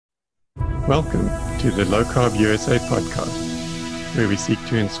Welcome to the Low Carb USA podcast, where we seek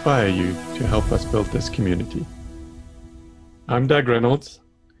to inspire you to help us build this community. I'm Doug Reynolds.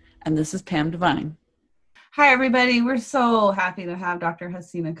 And this is Pam Devine. Hi, everybody. We're so happy to have Dr.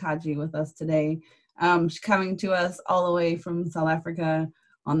 Hassina Kajee with us today. She's coming to us all the way from South Africa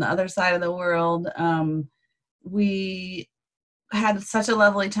on the other side of the world. We had such a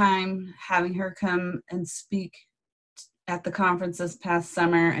lovely time having her come and speak at the conference this past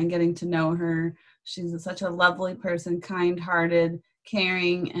summer and getting to know her. She's such a lovely person, kind-hearted,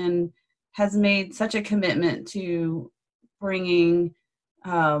 caring, and has made such a commitment to bringing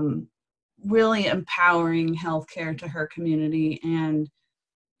really empowering healthcare to her community and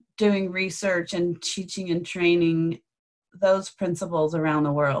doing research and teaching and training those principles around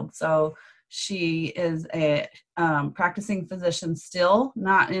the world. So she is a practicing physician still,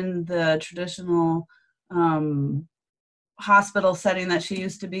 not in the traditional hospital setting that she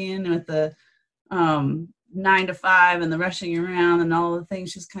used to be in with the 9 to 5 and the rushing around and all the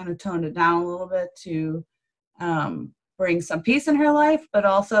things. She's kind of toned it down a little bit to bring some peace in her life, but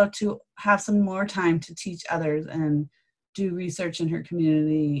also to have some more time to teach others and do research in her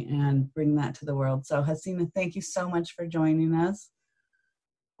community and bring that to the world. So Hassina, thank you so much for joining us.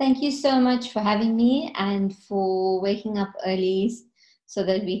 Thank you so much for having me and for waking up early so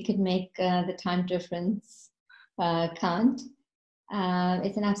that we could make the time difference count.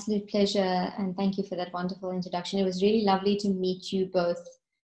 It's an absolute pleasure, and thank you for that wonderful introduction. It was really lovely to meet you both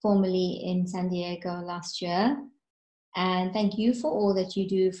formally in San Diego last year, and thank you for all that you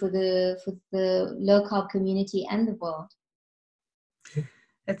do for the low carb community and the world.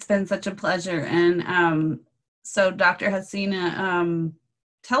 It's been such a pleasure. And so Dr. Hassina,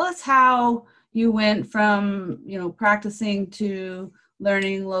 tell us how you went from practicing to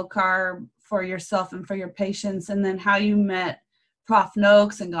learning low carb for yourself and for your patients, and then how you met Prof.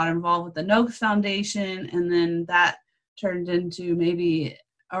 Noakes and got involved with the Noakes Foundation, and then that turned into maybe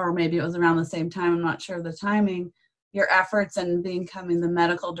it was around the same time, I'm not sure of the timing, your efforts in becoming the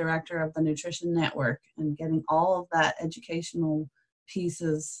medical director of the Nutrition Network and getting all of those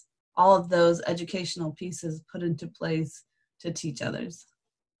educational pieces put into place to teach others.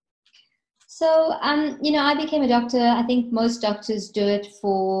 So, I became a doctor. I think most doctors do it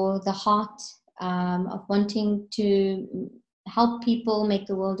for the heart of wanting to help people make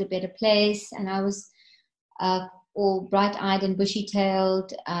the world a better place. And I was all bright-eyed and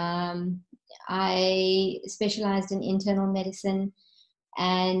bushy-tailed. I specialized in internal medicine.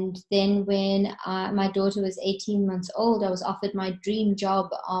 And then when my daughter was 18 months old, I was offered my dream job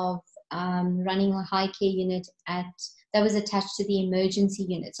of running a high care unit that was attached to the emergency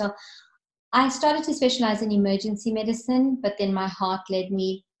unit. So I started to specialize in emergency medicine, but then my heart led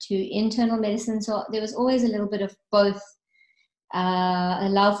me to internal medicine. So there was always a little bit of both, a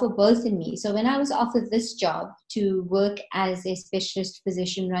love for both in me. So when I was offered this job to work as a specialist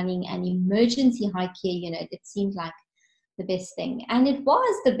physician running an emergency high care unit, it seemed like the best thing. And it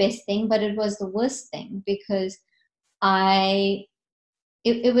was the best thing, but it was the worst thing because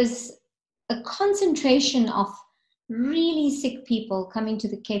it was a concentration of really sick people coming to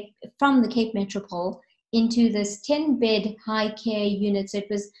from the Cape Metropole into this 10-bed high care unit. So it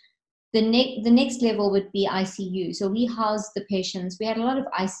was the next level would be ICU. So we housed the patients. We had a lot of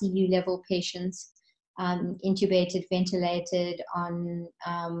ICU level patients, intubated, ventilated, on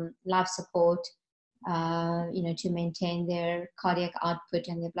life support, to maintain their cardiac output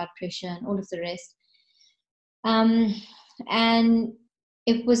and their blood pressure and all of the rest. And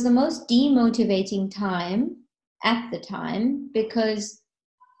it was the most demotivating time at the time, because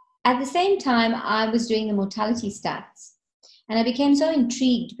at the same time I was doing the mortality stats, and I became so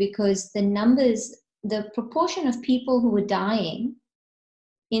intrigued because the proportion of people who were dying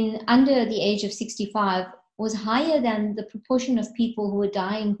under the age of 65 was higher than the proportion of people who were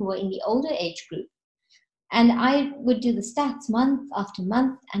dying who were in the older age group. And I would do the stats month after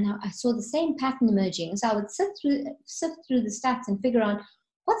month, and I saw the same pattern emerging. So I would sift through the stats and figure out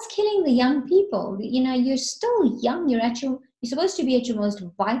what's killing the young people. You're still young. You're supposed to be at your most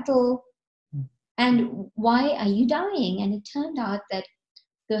vital. And why are you dying? And it turned out that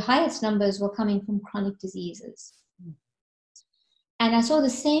the highest numbers were coming from chronic diseases. And I saw the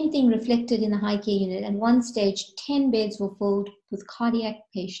same thing reflected in the high care unit. At one stage, 10 beds were filled with cardiac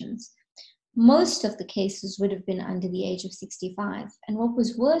patients. Most of the cases would have been under the age of 65. And what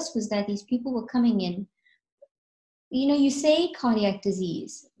was worse was that these people were coming in. You say cardiac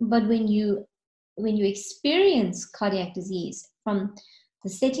disease, but when you experience cardiac disease from the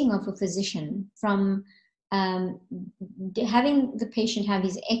setting of a physician, from having the patient have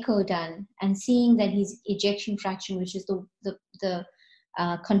his echo done and seeing that his ejection fraction, which is the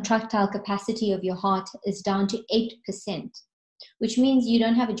contractile capacity of your heart is down to 8%, which means you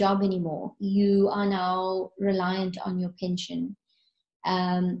don't have a job anymore. You are now reliant on your pension,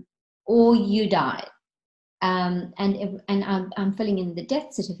 or you die. And I'm filling in the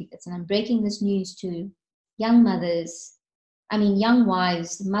death certificates, and I'm breaking this news to young mothers, young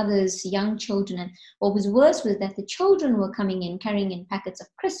wives, mothers, young children. And what was worse was that the children were coming in, carrying in packets of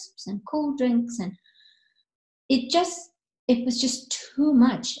crisps and cool drinks. And it was just too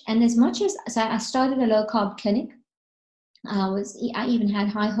much. And as much as I started a low carb clinic, I even had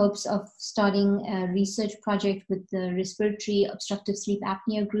high hopes of starting a research project with the respiratory obstructive sleep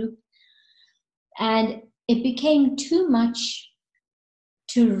apnea group. And it became too much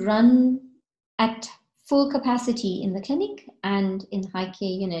to run at full capacity in the clinic and in the high care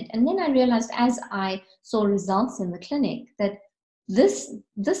unit. And then I realized, as I saw results in the clinic, that this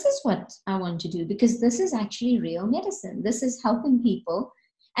is what I want to do, because this is actually real medicine. This is helping people.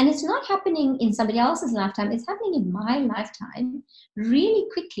 And it's not happening in somebody else's lifetime. It's happening in my lifetime really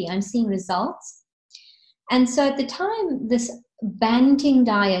quickly. I'm seeing results. And so at the time, this Banting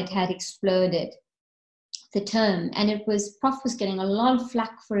diet had exploded, the term, and Prof was getting a lot of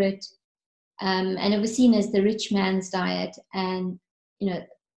flack for it. And it was seen as the rich man's diet. And,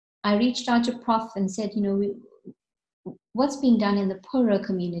 I reached out to Prof and said, what's being done in the poorer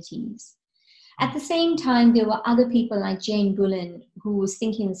communities? At the same time, there were other people like Jane Bullen, who was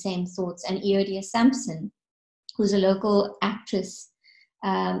thinking the same thoughts, and Eodia Sampson, who's a local actress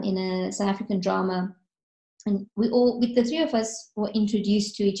in a South African drama. And with the three of us, were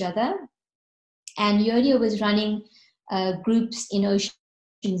introduced to each other. And Eodia was running groups in Ocean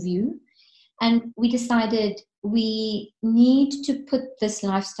View. And we decided we need to put this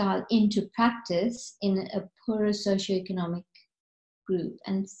lifestyle into practice in a poorer socioeconomic group.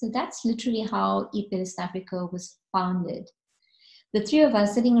 And so that's literally how Eat Better South Africa was founded. The three of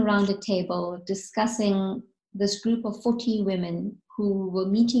us sitting around a table discussing this group of 40 women who were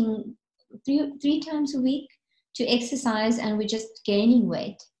meeting three times a week to exercise, and were just gaining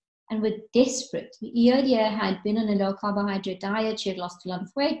weight and were desperate. Eodia had been on a low carbohydrate diet. She had lost a lot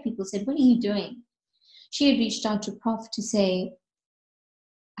of weight. People said, what are you doing? She had reached out to Prof to say,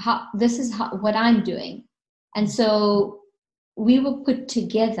 this is what I'm doing. And so we were put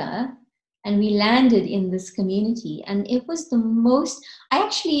together and we landed in this community. And it was the most, I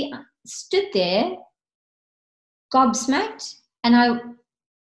actually stood there gobsmacked, and I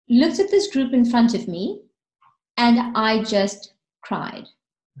looked at this group in front of me, and I just cried.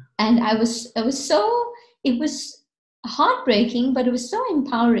 And it was heartbreaking, but it was so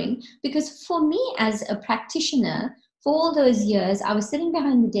empowering, because for me as a practitioner, for all those years, I was sitting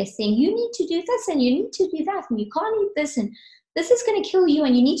behind the desk saying, you need to do this and you need to do that, and you can't eat this, and this is going to kill you,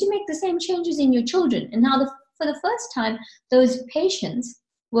 and you need to make the same changes in your children. And now for the first time, those patients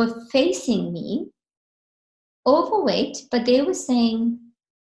were facing me, overweight, but they were saying,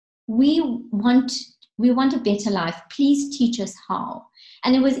 we want a better life. Please teach us how.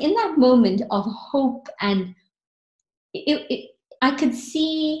 And it was in that moment of hope, and I could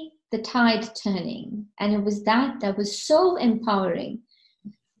see the tide turning. And it was that was so empowering.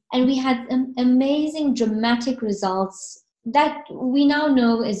 And we had amazing, dramatic results that we now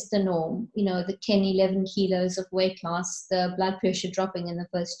know is the norm. The 10, 11 kilos of weight loss, the blood pressure dropping in the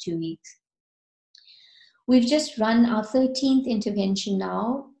first 2 weeks. We've just run our 13th intervention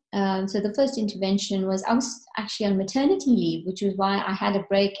now. So the first intervention was, I was actually on maternity leave, which was why I had a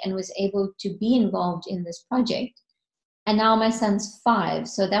break and was able to be involved in this project. And now my son's 5.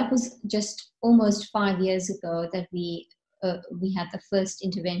 So that was just almost 5 years ago that we had the first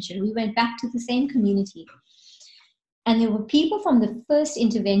intervention. We went back to the same community. And there were people from the first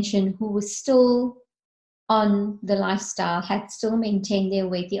intervention who were still on the lifestyle, had still maintained their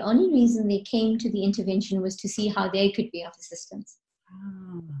weight. The only reason they came to the intervention was to see how they could be of assistance.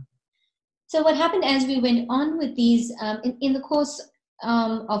 So what happened as we went on with these, in the course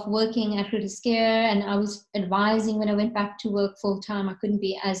of working at Critical Care, and I was advising when I went back to work full time, I couldn't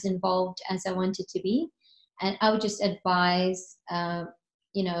be as involved as I wanted to be. And I would just advise,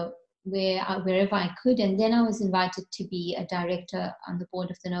 wherever I could. And then I was invited to be a director on the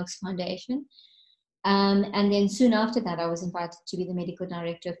board of the Noakes Foundation. And then soon after that, I was invited to be the medical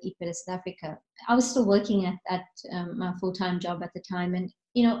director of Eat Better South Africa. I was still working at my full-time job at the time. And,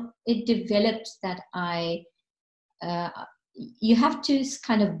 it developed that you have to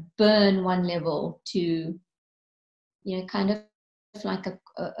kind of burn one level to, kind of like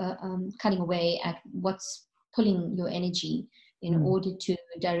cutting away at what's pulling your energy in order to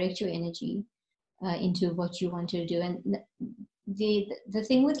direct your energy into what you want to do. And the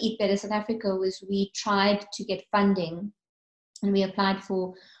thing with Eat Better South Africa was we tried to get funding And we applied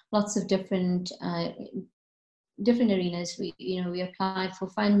for lots of different arenas. We applied for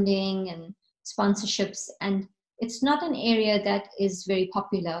funding and sponsorships, and it's not an area that is very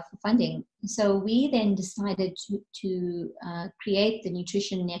popular for funding. So we then decided to create the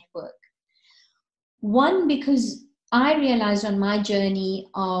Nutrition Network. One, because I realized on my journey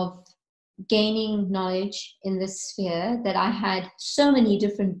of gaining knowledge in this sphere that I had so many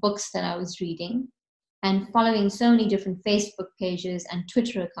different books that I was reading and following so many different Facebook pages and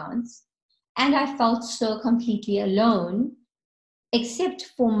Twitter accounts. And I felt so completely alone,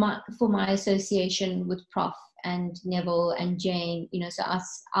 except for my association with Prof and Neville and Jane, so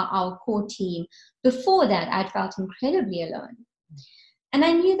our core team. Before that, I'd felt incredibly alone. And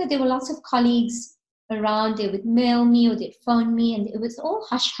I knew that there were lots of colleagues around. They would mail me or they'd phone me, and it was all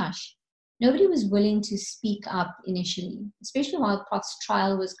hush-hush. Nobody was willing to speak up initially, especially while Prof's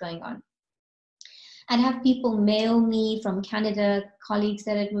trial was going on. I'd have people mail me from Canada, colleagues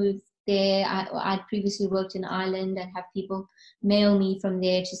that had moved there. I'd previously worked in Ireland. I'd have people mail me from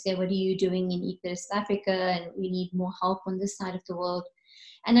there to say, what are you doing in Eat Better South Africa? And we need more help on this side of the world.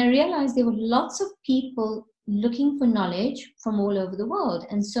 And I realized there were lots of people looking for knowledge from all over the world.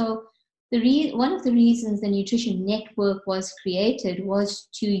 And so one of the reasons the Nutrition Network was created was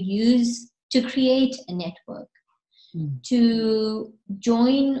to create a network, to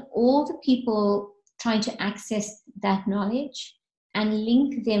join all the people trying to access that knowledge and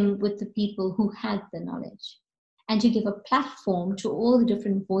link them with the people who had the knowledge, and to give a platform to all the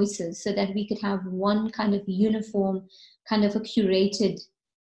different voices so that we could have one kind of uniform, kind of a curated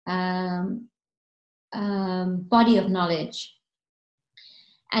body of knowledge.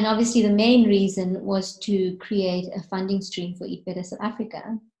 And obviously the main reason was to create a funding stream for Eat Better South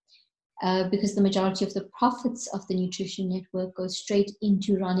Africa, because the majority of the profits of the Nutrition Network go straight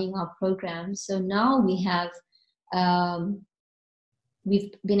into running our programs. So now we have,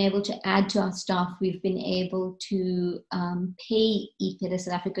 we've been able to add to our staff. We've been able to pay Eat Better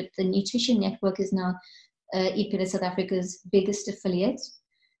South Africa. The Nutrition Network is now Eat Better South Africa's biggest affiliate.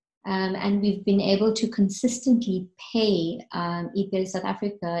 And we've been able to consistently pay Eat Better South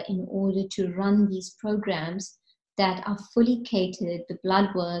Africa in order to run these programs that are fully catered, the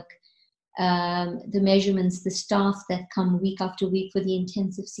blood work, the measurements, the staff that come week after week for the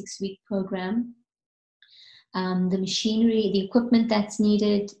intensive 6-week program, the machinery, the equipment that's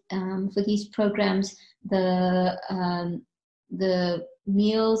needed for these programs, the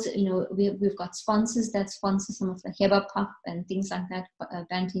meals. We've got sponsors that sponsor some of the Heba Pup and things like that,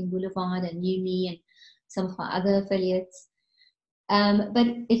 Banting Boulevard and Uni and some of our other affiliates. But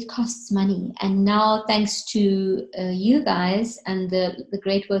it costs money. And now, thanks to you guys and the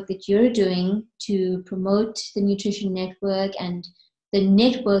great work that you're doing to promote the Nutrition Network and the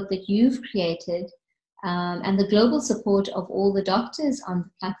network that you've created, and the global support of all the doctors on the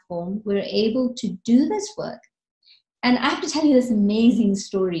platform, we're able to do this work. And I have to tell you this amazing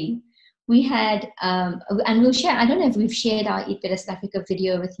story. We had, and we'll share, I don't know if we've shared our Eat Better South Africa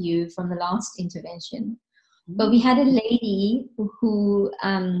video with you from the last intervention, but we had a lady who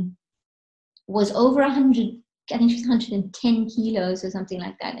was over 100, I think she was 110 kilos or something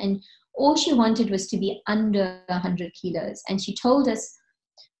like that. And all she wanted was to be under 100 kilos. And she told us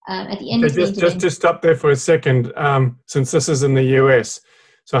at the end of the intervention. Just to stop there for a second, since this is in the US.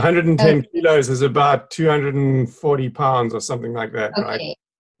 So 110 kilos is about 240 pounds or something like that, okay, right?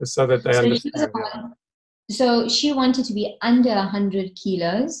 Just so that they understand. So she wanted to be under 100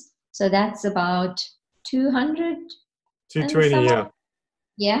 kilos. So that's about 200? 220, yeah.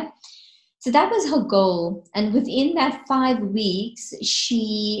 Yeah. So that was her goal. And within that 5 weeks,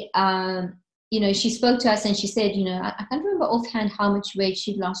 she, she spoke to us and she said, I can't remember offhand how much weight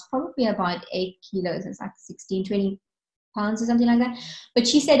she'd lost, probably about 8 kilos. It's like 16, 20 pounds or something like that. But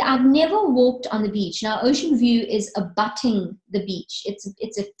she said, I've never walked on the beach. Now, Ocean View is abutting the beach.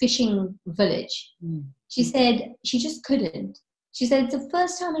 It's a fishing village. She said she just couldn't. She said, it's the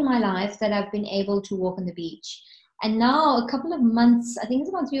first time in my life that I've been able to walk on the beach. And now a couple of months, I think it's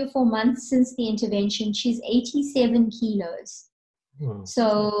about 3 or 4 months since the intervention, she's 87 kilos. Wow.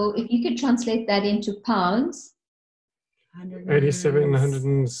 So if you could translate that into pounds. 87, 100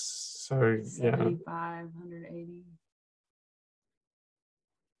 and, so yeah. 75, 180.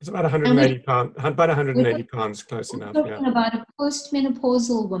 It's about 180 pounds, about 180 pounds, close enough. We're talking about a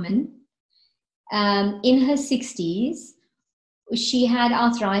postmenopausal woman in her 60s. She had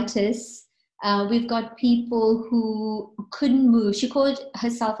arthritis. We've got people who couldn't move. She called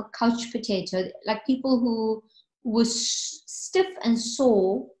herself a couch potato, like people who were stiff and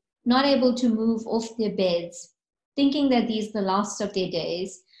sore, not able to move off their beds, thinking that these are the last of their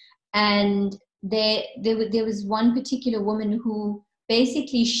days. And there was one particular woman who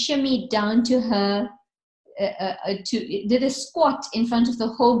basically shimmied down to her, did a squat in front of the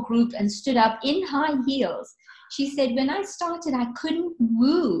whole group and stood up in high heels. She said, when I started, I couldn't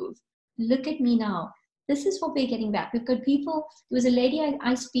move. Look at me now. This is what we're getting back. We've got people, there was a lady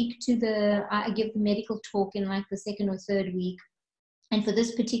I speak to, I give the medical talk in like the second or third week. And for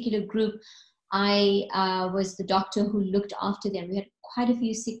this particular group, I was the doctor who looked after them. We had quite a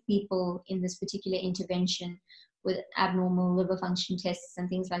few sick people in this particular intervention with abnormal liver function tests and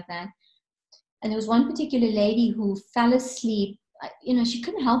things like that. And there was one particular lady who fell asleep. You know, she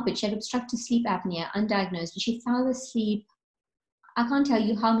couldn't help it. She had obstructive sleep apnea, undiagnosed, but she fell asleep. I can't tell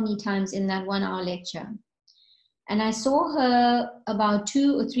you how many times in that 1 hour lecture. And I saw her about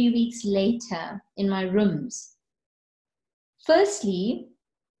 2 or 3 weeks later in my rooms. Firstly,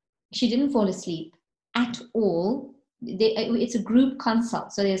 she didn't fall asleep at all. It's a group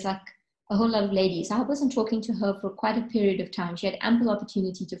consult, so there's like a whole lot of ladies. I wasn't talking to her for quite a period of time. She had ample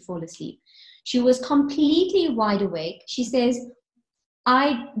opportunity to fall asleep. She was completely wide awake. She says,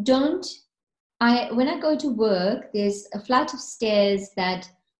 when I go to work, there's a flight of stairs that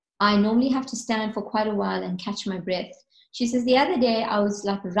I normally have to stand for quite a while and catch my breath. She says, the other day I was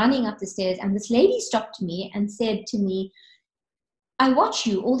like running up the stairs and this lady stopped me and said to me, I watch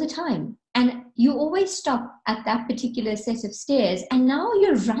you all the time and you always stop at that particular set of stairs and now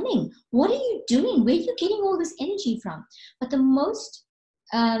you're running. What are you doing? Where are you getting all this energy from? But the most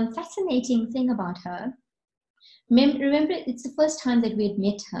fascinating thing about her, remember, it's the first time that we had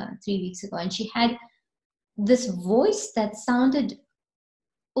met her 3 weeks ago, and she had this voice that sounded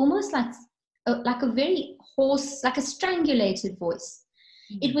almost like a very hoarse, like a strangulated voice.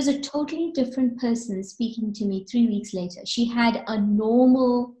 It was a totally different person speaking to me 3 weeks later. She had a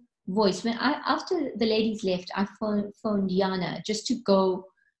normal voice. After the ladies left, I phoned Jana just to go.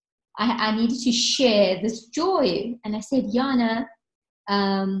 I needed to share this joy, and I said, Jana,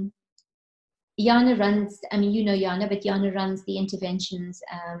 Jana runs, I mean, you know Jana, but Jana runs the interventions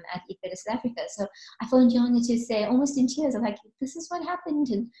at Eat Better South Africa. So I phoned Jana to say, almost in tears, I'm like, this is what happened.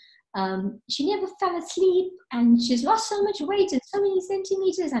 And she never fell asleep, and she's lost so much weight and so many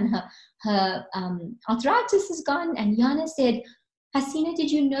centimeters, and her arthritis is gone. And Jana said, Hassina, did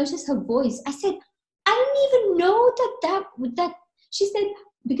you notice her voice? I said, I didn't even know that. She said,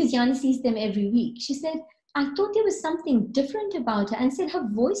 because Jana sees them every week. She said, I thought there was something different about her, and said her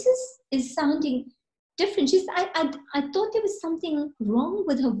voice is sounding different. She said, I thought there was something wrong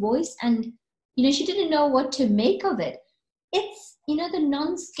with her voice, and she didn't know what to make of it. It's the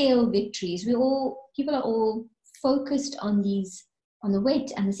non-scale victories. People are all focused on the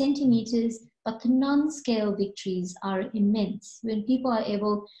weight and the centimeters, but the non-scale victories are immense. When people are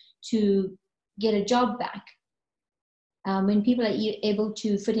able to get a job back, when people are able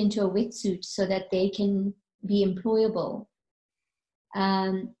to fit into a wetsuit so that they can be employable,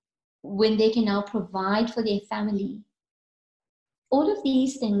 when they can now provide for their family. All of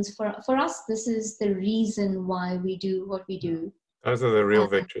these things, for us, this is the reason why we do what we do. Those are the real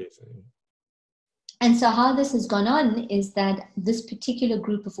victories. And so how this has gone on is that this particular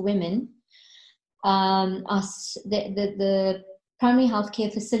group of women, the primary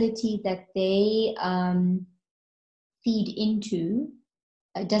healthcare facility that they feed into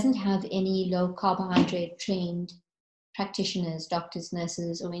doesn't have any low carbohydrate trained practitioners, doctors,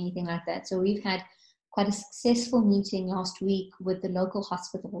 nurses, or anything like that. So we've had quite a successful meeting last week with the local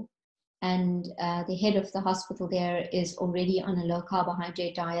hospital, and the head of the hospital there is already on a low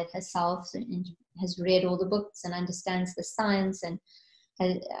carbohydrate diet herself, and has read all the books and understands the science and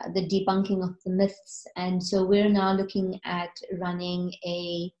the debunking of the myths. And so we're now looking at running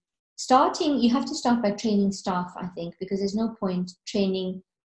you have to start by training staff, I think, because there's no point training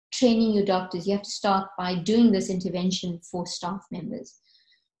your doctors. You have to start by doing this intervention for staff members.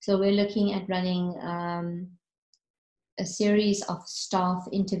 So we're looking at running a series of staff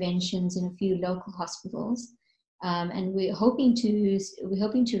interventions in a few local hospitals, and we're hoping to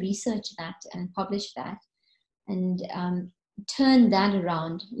research that and publish that, and turn that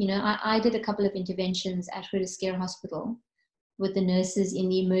around. I did a couple of interventions at Groote Hospital with the nurses in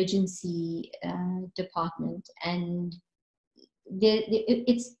the emergency department, and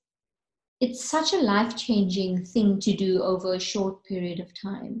it's such a life-changing thing to do over a short period of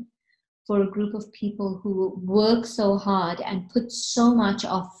time for a group of people who work so hard and put so much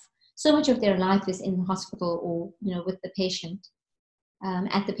of their life is in the hospital or with the patient,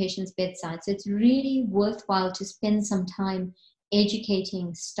 at the patient's bedside. So it's really worthwhile to spend some time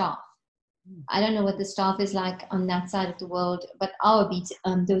educating staff. I don't know what the staff is like on that side of the world, but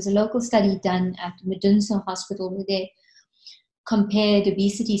there was a local study done at Medunsa Hospital where they compared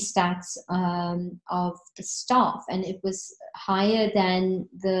obesity stats of the staff, and it was higher than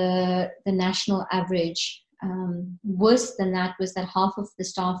the national average. Worse than that was that half of the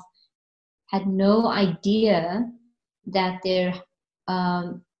staff had no idea that their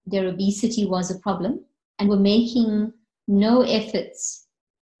obesity was a problem and were making no efforts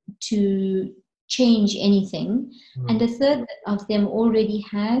to change anything. And a third of them already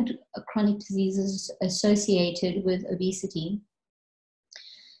had chronic diseases associated with obesity.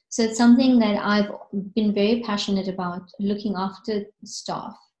 So it's something that I've been very passionate about, looking after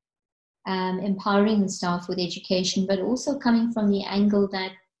staff, empowering the staff with education, but also coming from the angle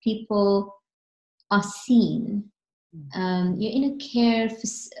that people are seen. You're in a care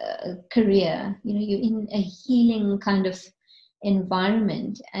career, you're in a healing kind of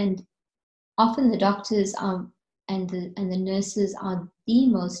environment, and often the doctors are and the nurses are the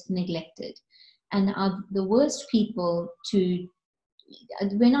most neglected and are the worst people to.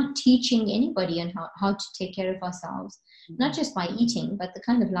 We're not teaching anybody on how to take care of ourselves, not just by eating, but the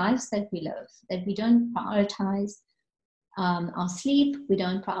kind of lives that we live, that we don't prioritize our sleep, we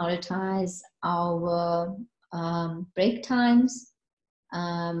don't prioritize our break times.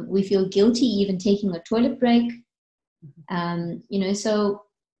 We feel guilty even taking a toilet break. So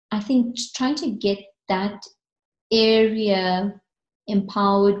I think trying to get that area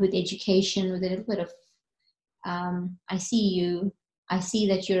empowered with education, with a little bit of, I see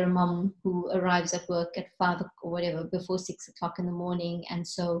that you're a mom who arrives at work at 5 or whatever, before 6 o'clock in the morning. And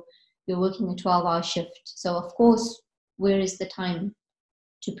so you're working a 12-hour shift. So of course, where is the time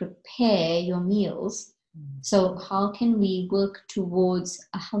to prepare your meals? So how can we work towards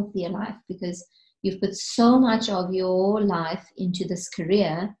a healthier life? Because you've put so much of your life into this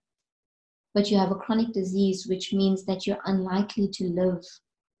career, but you have a chronic disease, which means that you're unlikely to live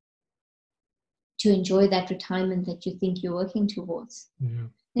to enjoy that retirement that you think you're working towards. Yeah.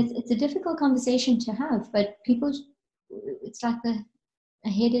 It's a difficult conversation to have, but people, it's like a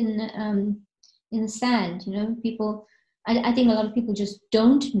head in the sand, people, I think a lot of people just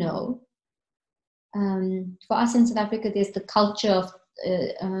don't know. For us in South Africa, there's the culture of,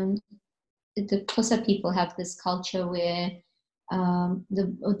 the Xhosa people have this culture where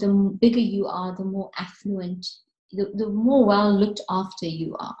the bigger you are, the more affluent, the more well looked after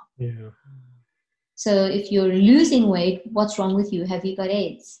you are. Yeah. So if you're losing weight, what's wrong with you? Have you got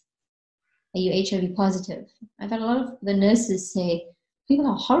AIDS? Are you HIV positive? I've had a lot of the nurses say, people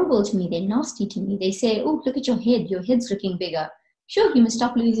are horrible to me. They're nasty to me. They say, oh, look at your head. Your head's looking bigger. Sure, you must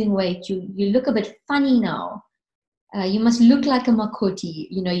stop losing weight. You look a bit funny now. You must look like a makoti.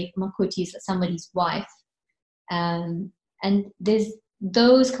 Makoti is somebody's wife. And there's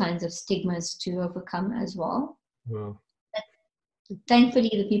those kinds of stigmas to overcome as well. Wow. But thankfully,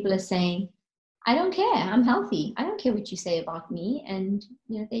 the people are saying, I don't care. I'm healthy. I don't care what you say about me. And,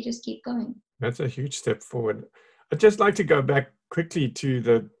 they just keep going. That's a huge step forward. I'd just like to go back quickly to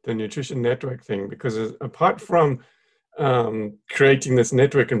the nutrition network thing, because apart from creating this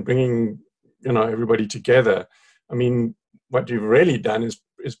network and bringing, everybody together, I mean, what you've really done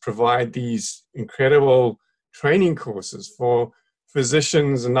is provide these incredible training courses for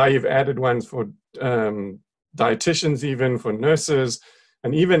physicians, and now you've added ones for dietitians, even for nurses,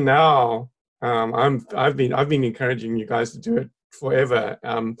 and even now, I've been encouraging you guys to do it forever,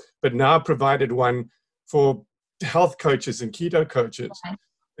 but now provided one for health coaches and keto coaches. Okay.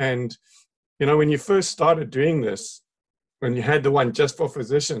 And when you first started doing this, when you had the one just for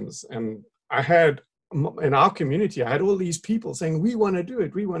physicians, and I had in our community, I had all these people saying, we want to do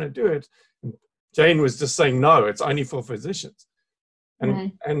it, and Jane was just saying, no, it's only for physicians.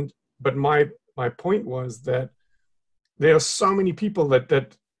 But my point was that there are so many people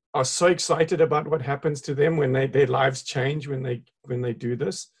that are so excited about what happens to them when their lives change when they do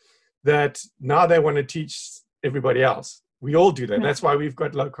this, that now they want to teach everybody else. We all do that. Right. That's why we've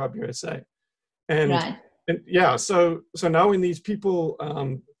got Low Carb USA. And yeah, so now when these people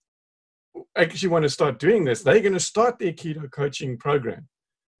actually want to start doing this, they're going to start their keto coaching program,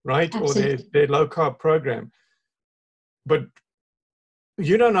 right? Absolutely. Or their low carb program. But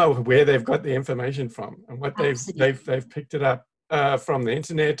you don't know where they've got the information from and what they've picked it up from the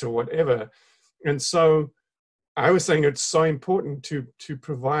internet or whatever. And so I was saying it's so important to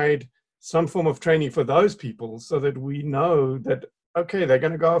provide some form of training for those people, so that we know that, okay, they're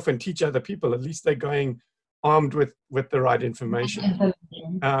going to go off and teach other people. At least they're going armed with the right information.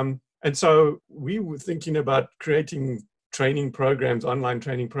 And so we were thinking about creating training programs, online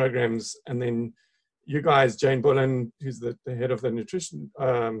training programs. And then you guys, Jane Bullen, who's the head of the nutrition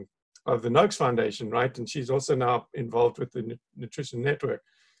of the Noakes Foundation, right? And she's also now involved with the Nutrition Network.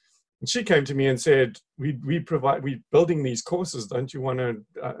 And she came to me and said, we're building these courses. Don't you want to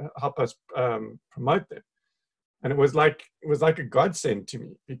help us promote them? And it was like a godsend to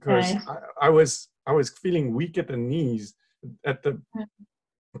me, because I was feeling weak at the knees at the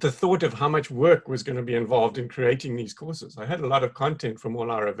thought of how much work was going to be involved in creating these courses. I had a lot of content from all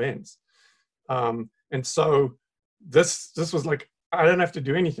our events. And so this was like, I don't have to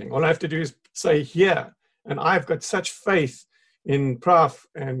do anything. All I have to do is say here. And I've got such faith in Prof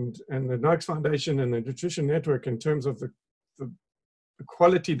and the Noakes Foundation and the Nutrition Network in terms of the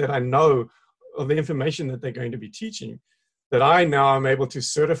quality that I know of the information that they're going to be teaching, that I now am able to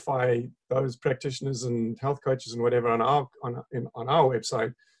certify those practitioners and health coaches and whatever on our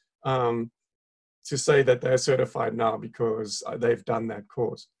website to say that they're certified now because they've done that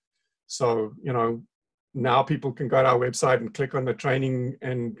course. So, you know, now people can go to our website and click on the training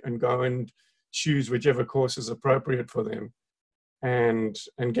and go and choose whichever course is appropriate for them and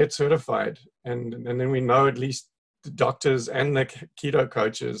get certified. And then we know at least the doctors and the keto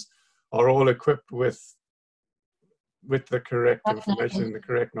coaches are all equipped with the correct information and the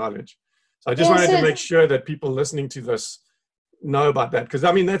correct knowledge. So I just wanted to make sure that people listening to this know about that, because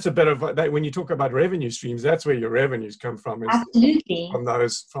I mean that's a bit of that when you talk about revenue streams, that's where your revenues come from. Absolutely. From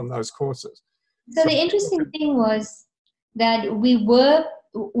those courses. So the interesting thing was that we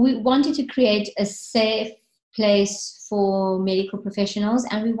wanted to create a safe place for medical professionals,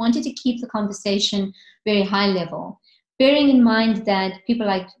 and we wanted to keep the conversation very high level, bearing in mind that people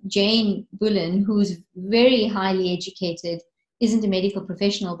like Jane Bullen, who's very highly educated, isn't a medical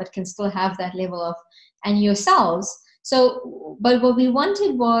professional but can still have that level of, and yourselves. So, but what we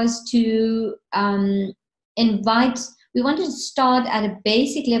wanted was to we wanted to start at a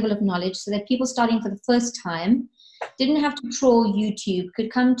basic level of knowledge so that people starting for the first time didn't have to trawl YouTube, could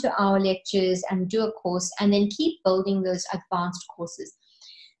come to our lectures and do a course and then keep building those advanced courses.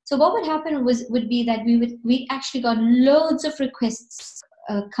 So what would happen would be that we actually got loads of requests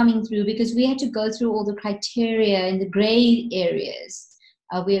coming through, because we had to go through all the criteria in the gray areas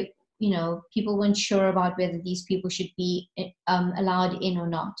where, you know, people weren't sure about whether these people should be allowed in or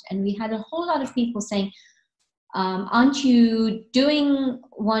not. And we had a whole lot of people saying, aren't you doing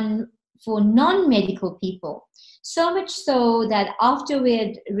one for non-medical people? So much so that after we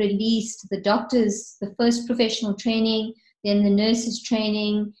had released the doctors, the first professional training, then the nurses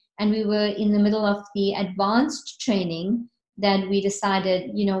training, and we were in the middle of the advanced training, that we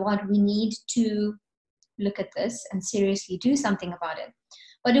decided, you know what, we need to look at this and seriously do something about it.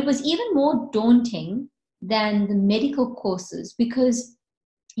 But it was even more daunting than the medical courses, because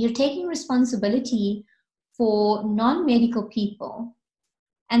you're taking responsibility for non-medical people.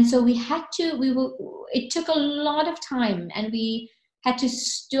 And so it took a lot of time, and we had to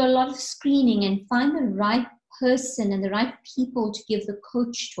do a lot of screening and find the right person and the right people to give the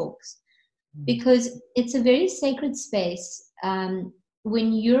coach talks, because it's a very sacred space.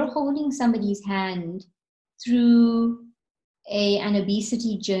 When you're holding somebody's hand through an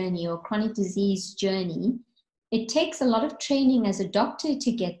obesity journey or chronic disease journey, it takes a lot of training as a doctor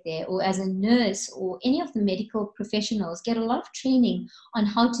to get there, or as a nurse, or any of the medical professionals get a lot of training on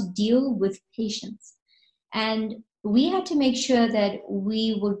how to deal with patients. And we had to make sure that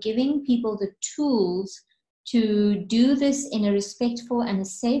we were giving people the tools to do this in a respectful and a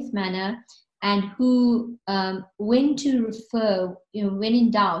safe manner, and when to refer, you know, when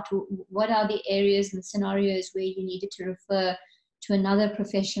in doubt, what are the areas and scenarios where you needed to refer to another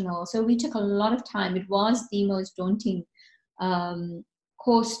professional. So we took a lot of time. It was the most daunting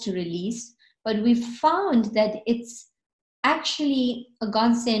course to release, but we found that it's actually a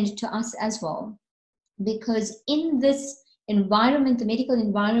godsend to us as well, because in this environment, the medical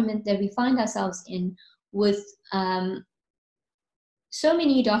environment that we find ourselves in, with so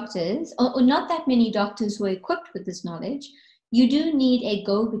many doctors, or not that many doctors who are equipped with this knowledge, you do need a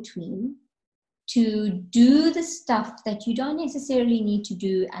go-between to do the stuff that you don't necessarily need to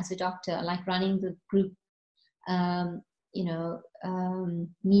do as a doctor, like running the group,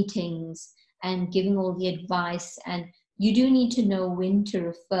 meetings and giving all the advice. And you do need to know when to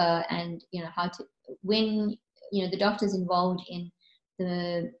refer, and when the doctor's involved in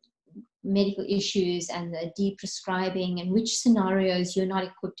the medical issues and the de-prescribing, and which scenarios you're not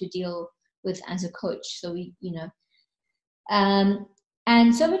equipped to deal with as a coach. So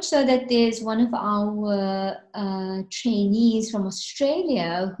and so much so that there's one of our trainees from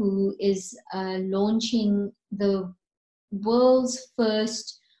Australia who is launching the world's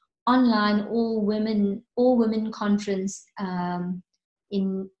first online all women conference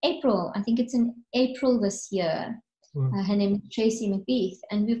in April. I think it's in April this year. Her name is Tracy McBeath,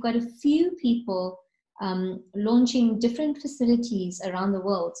 and we've got a few people launching different facilities around the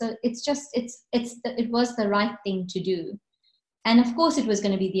world. So it was the right thing to do. And of course, it was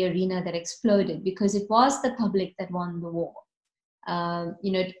going to be the arena that exploded, because it was the public that won the war.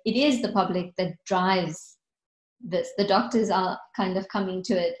 It is the public that drives this. The doctors are kind of coming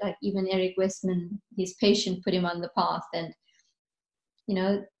to it, like even Eric Westman, his patient put him on the path, and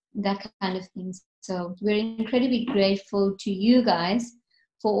that kind of thing. So we're incredibly grateful to you guys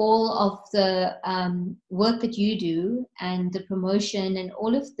for all of the work that you do, and the promotion, and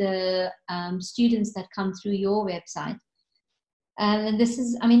all of the students that come through your website. And this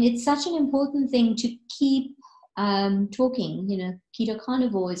is, it's such an important thing to keep talking. Keto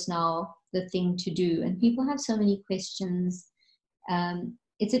carnivore is now the thing to do, and people have so many questions.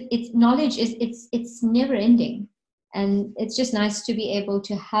 It's knowledge it's never ending, and it's just nice to be able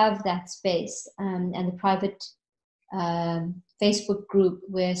to have that space, and the private Facebook group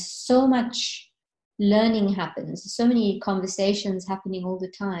where so much learning happens, so many conversations happening all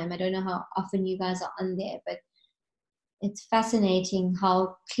the time. I don't know how often you guys are on there, but it's fascinating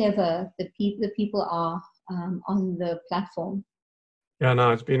how clever the people are on the platform. Yeah,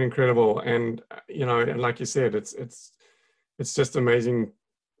 no, it's been incredible, and and like you said, it's just amazing,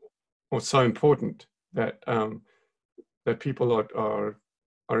 or so important that that people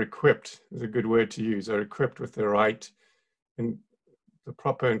are equipped, is a good word to use, are equipped with the right and the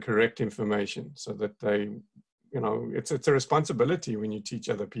proper and correct information, so that they, it's a responsibility when you teach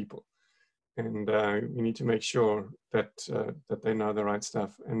other people. And we need to make sure that that they know the right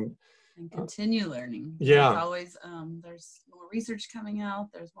stuff and continue learning. Yeah, there's always there's more research coming out.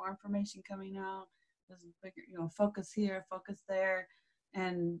 There's more information coming out. There's a bigger, focus here, focus there.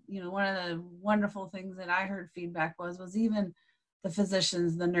 And one of the wonderful things that I heard feedback was even the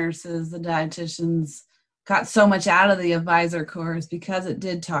physicians, the nurses, the dietitians got so much out of the advisor course, because it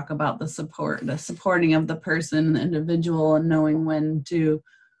did talk about the supporting of the person, the individual, and knowing when to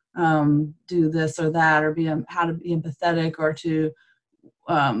do this or that, or how to be empathetic, or to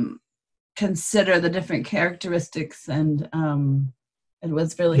consider the different characteristics. And it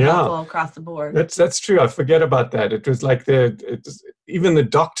was really helpful across the board. That's true. I forget about that. It was like even the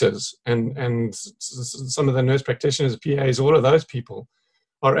doctors and some of the nurse practitioners, PAs, all of those people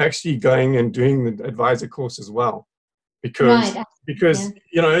are actually going and doing the advisor course as well, because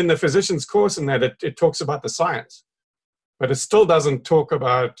in the physician's course and that it talks about the science, but it still doesn't talk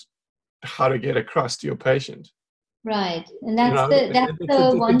about how to get across to your patient. Right, and that's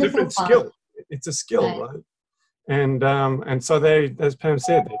the wonderful a different part. skill. It's a skill, right? And so they, as Pam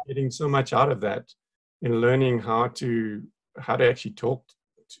said, they're getting so much out of that in learning how to actually talk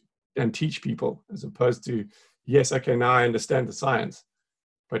and teach people, as opposed to, yes, okay, now I understand the science,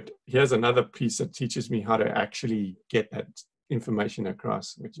 but here's another piece that teaches me how to actually get that information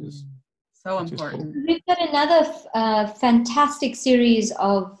across, which is so important. Cool. We've got another fantastic series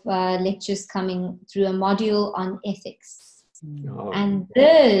of lectures coming through, a module on ethics. And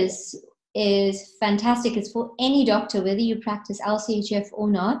this is fantastic. It's for any doctor, whether you practice LCHF or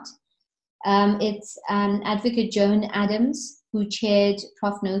not. It's Advocate Joan Adams, who chaired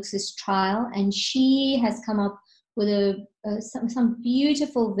Prof. Noakes' trial, and she has come up with some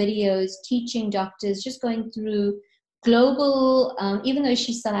beautiful videos teaching doctors, just going through global, even though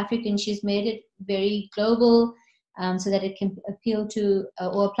she's South African, she's made it very global, so that it can appeal to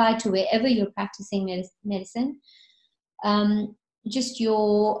or apply to wherever you're practicing medicine. Just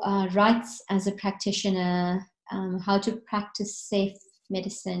your rights as a practitioner, how to practice safe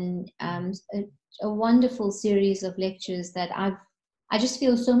medicine, a wonderful series of lectures that I just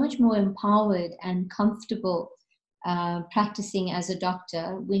feel so much more empowered and comfortable practicing as a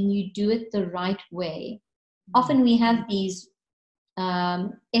doctor when you do it the right way. Often we have these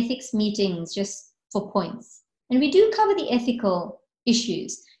ethics meetings just for points, and we do cover the ethical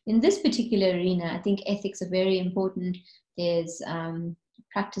issues. In this particular arena, I think ethics are very important. There's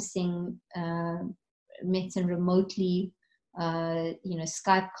practicing medicine remotely,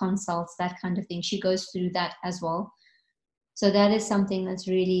 Skype consults, that kind of thing. She goes through that as well. So that is something that's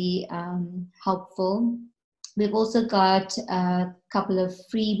really helpful. We've also got a couple of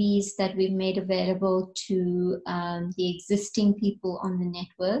freebies that we've made available to the existing people on the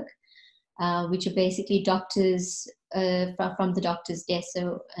network, which are basically doctors from the doctor's desk.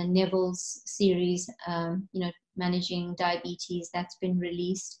 So Neville's series, managing diabetes, that's been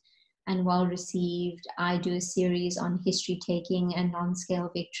released and well received. I do a series on history taking and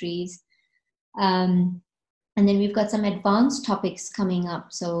non-scale victories. And then we've got some advanced topics coming up.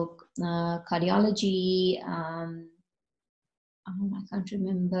 So cardiology, I can't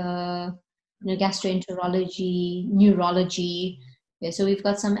remember, gastroenterology, neurology, Yeah, so we've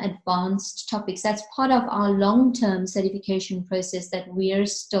got some advanced topics. That's part of our long-term certification process that we're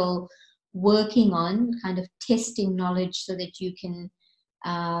still working on, kind of testing knowledge so that you can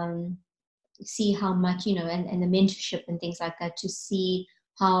see how much, and the mentorship and things like that, to see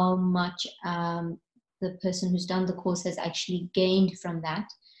how much the person who's done the course has actually gained from that.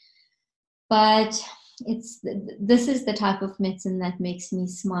 But this is the type of medicine that makes me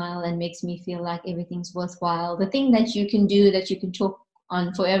smile and makes me feel like everything's worthwhile. The thing that you can do, that you can talk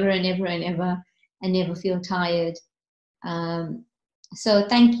on forever and ever and ever and never feel tired. So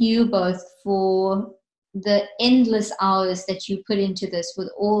thank you both for the endless hours that you put into this with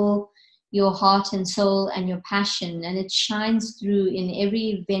all your heart and soul and your passion, and it shines through in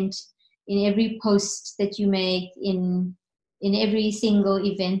every event, in every post that you make, in every single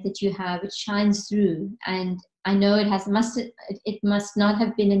event that you have. It shines through, and I know it must not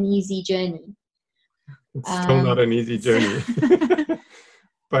have been an easy journey. It's still not an easy journey.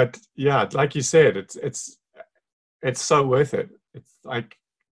 But yeah, like you said, it's so worth it. It's like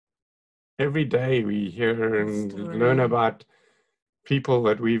every day we hear and learn about people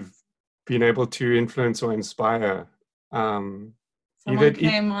that we've been able to influence or inspire. Someone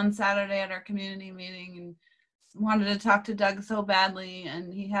came on Saturday at our community meeting and wanted to talk to Doug so badly,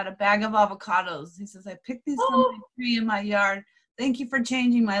 and he had a bag of avocados. He says, I picked these from my tree in my yard. Thank you for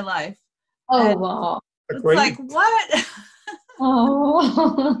changing my life. Oh, wow. It's like, what?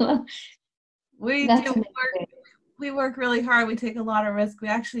 Oh. We work really hard. We take a lot of risk. We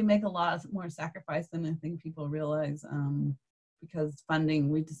actually make a lot more sacrifice than I think people realize, because funding,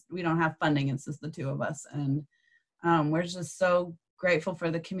 we don't have funding. It's just the two of us. And we're just so grateful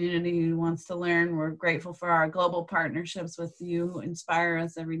for the community who wants to learn. We're grateful for our global partnerships with you who inspire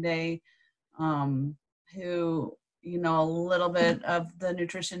us every day, who, a little bit of the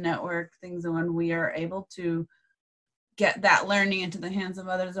Nutrition Network things, and when we are able to get that learning into the hands of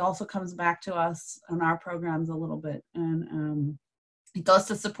others, it also comes back to us and our programs a little bit. And it goes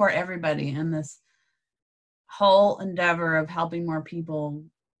to support everybody in this whole endeavor of helping more people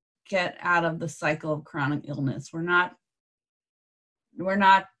get out of the cycle of chronic illness. We're not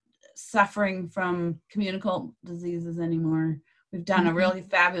suffering from communicable diseases anymore. We've done a really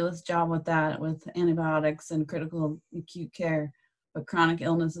fabulous job with that, with antibiotics and critical acute care, but chronic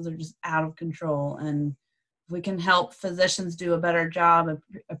illnesses are just out of control. And if we can help physicians do a better job,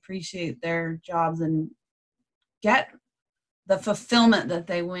 appreciate their jobs, and get the fulfillment that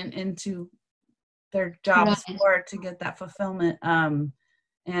they went into their jobs for, to get that fulfillment, and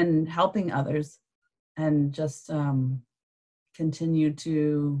helping others, and just continue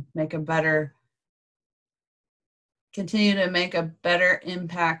to make a better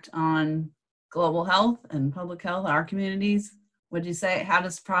impact on global health and public health, our communities. Would you say, how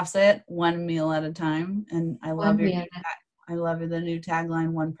does Prof say it? One meal at a time. And I love the new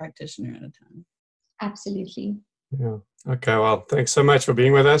tagline, one practitioner at a time. Absolutely. Yeah. Okay. Well, thanks so much for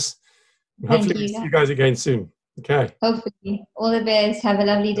being with us. Hopefully we'll see you guys again soon. Okay. Hopefully. All the best. Have a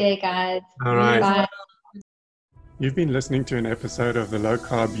lovely day, guys. All right. Bye. You've been listening to an episode of the Low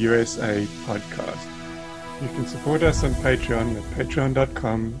Carb USA podcast. You can support us on Patreon at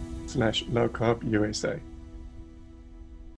patreon.com/lowcarbusa.